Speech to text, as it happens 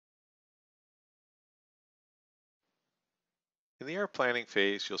In the air planning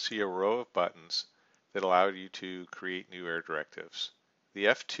phase, you'll see a row of buttons that allow you to create new air directives. The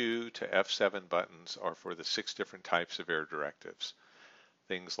F2 to F7 buttons are for the 6 different types of air directives.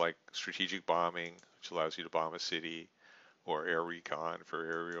 Things like strategic bombing, which allows you to bomb a city, or air recon for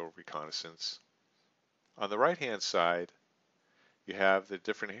aerial reconnaissance. On the right-hand side, you have the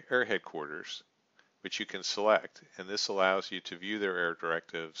different air headquarters, which you can select, and this allows you to view their air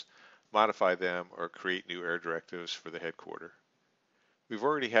directives, modify them, or create new air directives for the headquarter. We've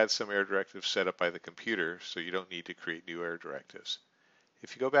already had some air directives set up by the computer, so you don't need to create new air directives.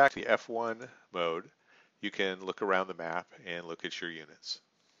 If you go back to the F1 mode, you can look around the map and look at your units.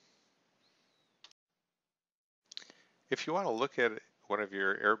 If you want to look at one of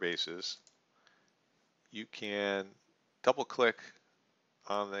your air bases, you can double-click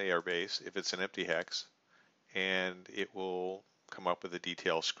on the air base if it's an empty hex, and it will come up with a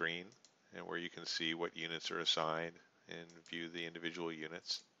detail screen and where you can see what units are assigned and view the individual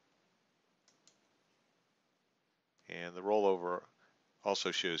units. And the rollover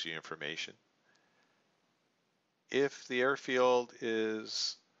also shows you information. If the airfield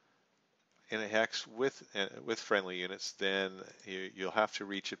is in a hex with friendly units, then you'll have to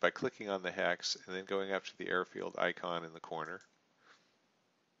reach it by clicking on the hex and then going up to the airfield icon in the corner.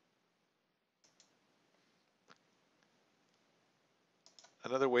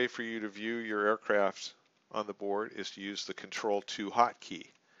 Another way for you to view your aircraft on the board is to use the Control 2 hotkey.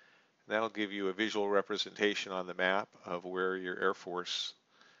 That'll give you a visual representation on the map of where your Air Force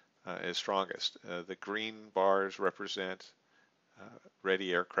is strongest. The green bars represent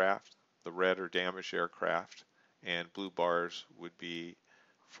ready aircraft, the red are damaged aircraft, and blue bars would be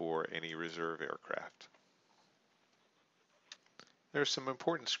for any reserve aircraft. There are some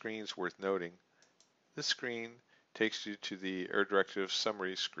important screens worth noting. This screen takes you to the Air Directive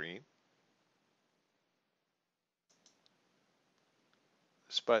Summary screen.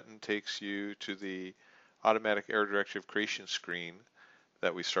 This button takes you to the Automatic Air Directive Creation screen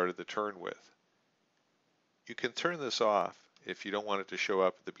that we started the turn with. You can turn this off if you don't want it to show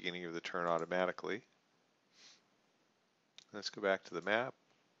up at the beginning of the turn automatically. Let's go back to the map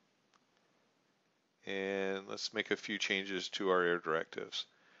and let's make a few changes to our air directives.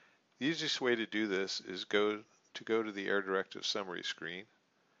 The easiest way to do this is go to the Air Directive Summary screen,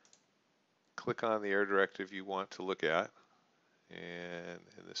 click on the air directive you want to look at, and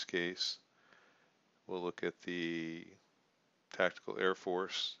in this case we'll look at the Tactical Air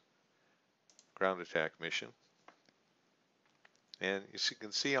Force ground attack mission. And as you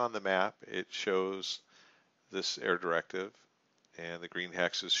can see on the map, it shows this air directive, and the green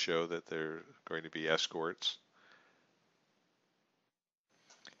hexes show that they're going to be escorts.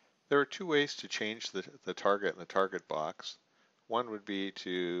 There are two ways to change the target in the target box. One would be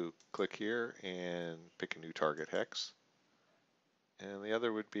to click here and pick a new target hex. And the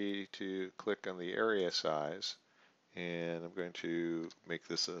other would be to click on the area size, and I'm going to make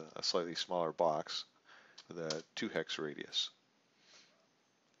this a slightly smaller box with a 2 hex radius.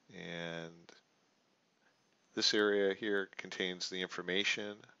 And this area here contains the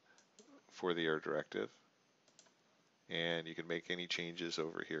information for the air directive, and you can make any changes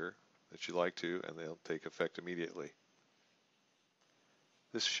over here that you like to, and they'll take effect immediately.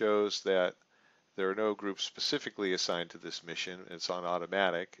 This shows that there are no groups specifically assigned to this mission. It's on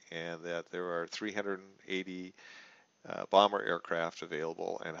automatic, and that there are 380 bomber aircraft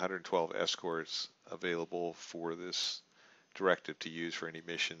available and 112 escorts available for this directive to use for any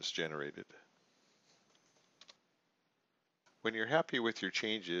missions generated. When you're happy with your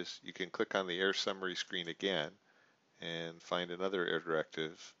changes, you can click on the Air Summary screen again and find another air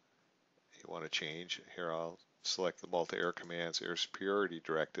directive you want to change. Here I'll select the Multi-Air Command's Air Superiority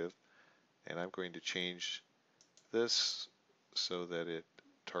Directive, and I'm going to change this so that it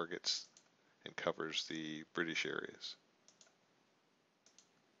targets and covers the British areas.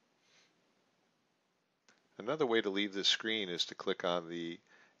 Another way to leave this screen is to click on the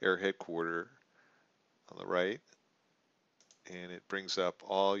Air Headquarter on the right, and it brings up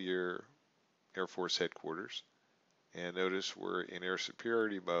all your Air Force headquarters. And notice we're in Air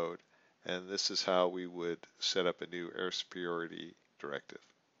Superiority mode, and this is how we would set up a new Air Superiority Directive.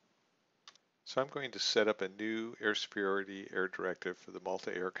 So I'm going to set up a new Air Superiority Air Directive for the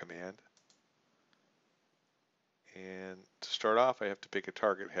Multi-Air Command. And to start off, I have to pick a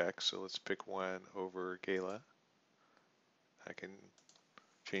target hex, so let's pick one over Gala. I can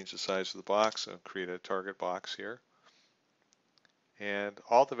change the size of the box and create a target box here. And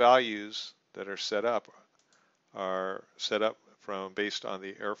all the values that are set up from based on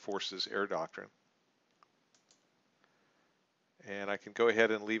the Air Force's air doctrine. And I can go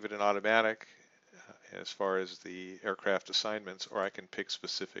ahead and leave it in automatic as far as the aircraft assignments, or I can pick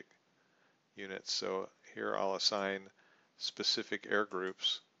specific units. So here I'll assign specific air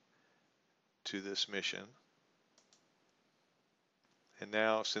groups to this mission. And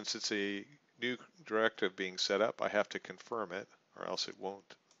now, since it's a new directive being set up, I have to confirm it, or else it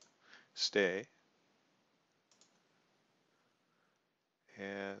won't stay.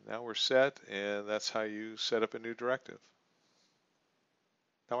 And now we're set, and that's how you set up a new directive.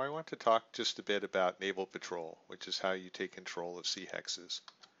 Now I want to talk just a bit about naval patrol, which is how you take control of sea hexes.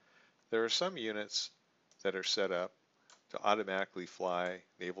 There are some units that are set up to automatically fly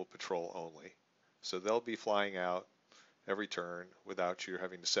naval patrol only. So they'll be flying out every turn without you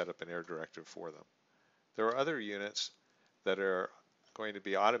having to set up an air directive for them. There are other units that are going to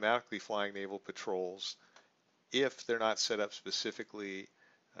be automatically flying naval patrols if they're not set up specifically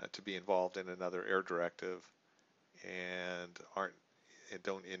to be involved in another air directive and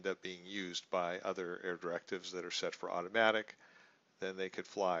don't end up being used by other air directives that are set for automatic, then they could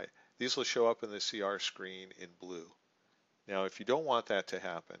fly. These will show up in the CR screen in blue. Now, if you don't want that to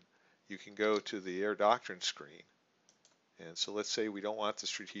happen, you can go to the Air Doctrine screen. And so let's say we don't want the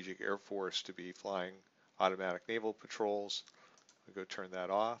Strategic Air Force to be flying automatic naval patrols. We go turn that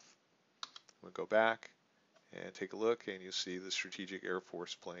off. We'll go back and take a look, and you'll see the Strategic Air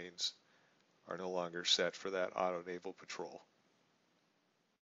Force planes are no longer set for that auto naval patrol.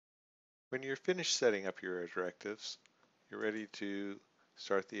 When you're finished setting up your air directives, you're ready to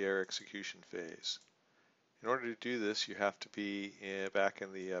start the air execution phase. In order to do this, you have to be back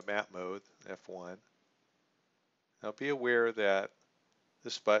in the map mode, F1. Now be aware that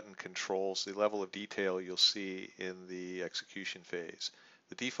this button controls the level of detail you'll see in the execution phase.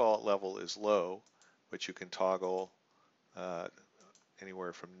 The default level is low, but you can toggle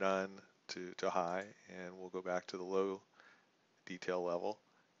anywhere from none to high, and we'll go back to the low detail level.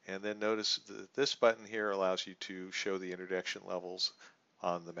 And then notice that this button here allows you to show the interdiction levels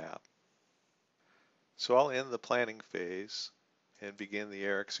on the map. So I'll end the planning phase and begin the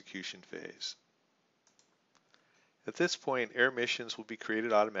air execution phase. At this point, air missions will be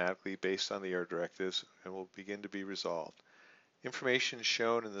created automatically based on the air directives and will begin to be resolved. Information is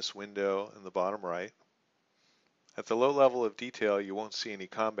shown in this window in the bottom right. At the low level of detail, you won't see any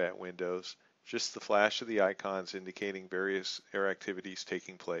combat windows, just the flash of the icons indicating various air activities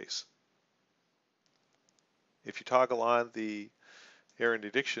taking place. If you toggle on the air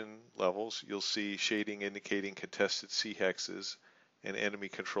interdiction levels, you'll see shading indicating contested sea hexes and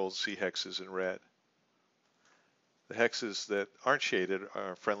enemy-controlled sea hexes in red. The hexes that aren't shaded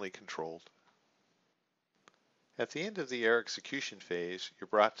are friendly controlled. At the end of the air execution phase, you're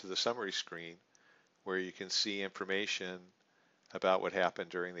brought to the summary screen where you can see information about what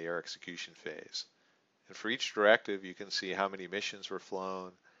happened during the air execution phase. And for each directive, you can see how many missions were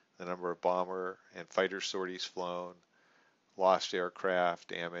flown, the number of bomber and fighter sorties flown, lost aircraft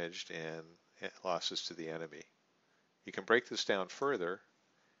damaged, and losses to the enemy. You can break this down further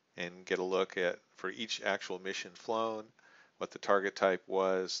and get a look at, for each actual mission flown, what the target type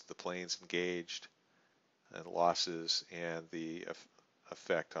was, the planes engaged, and losses, and the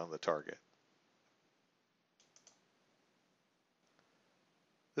effect on the target.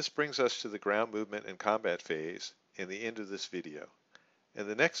 This brings us to the ground movement and combat phase and the end of this video. In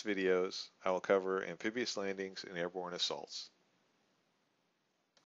the next videos, I will cover amphibious landings and airborne assaults.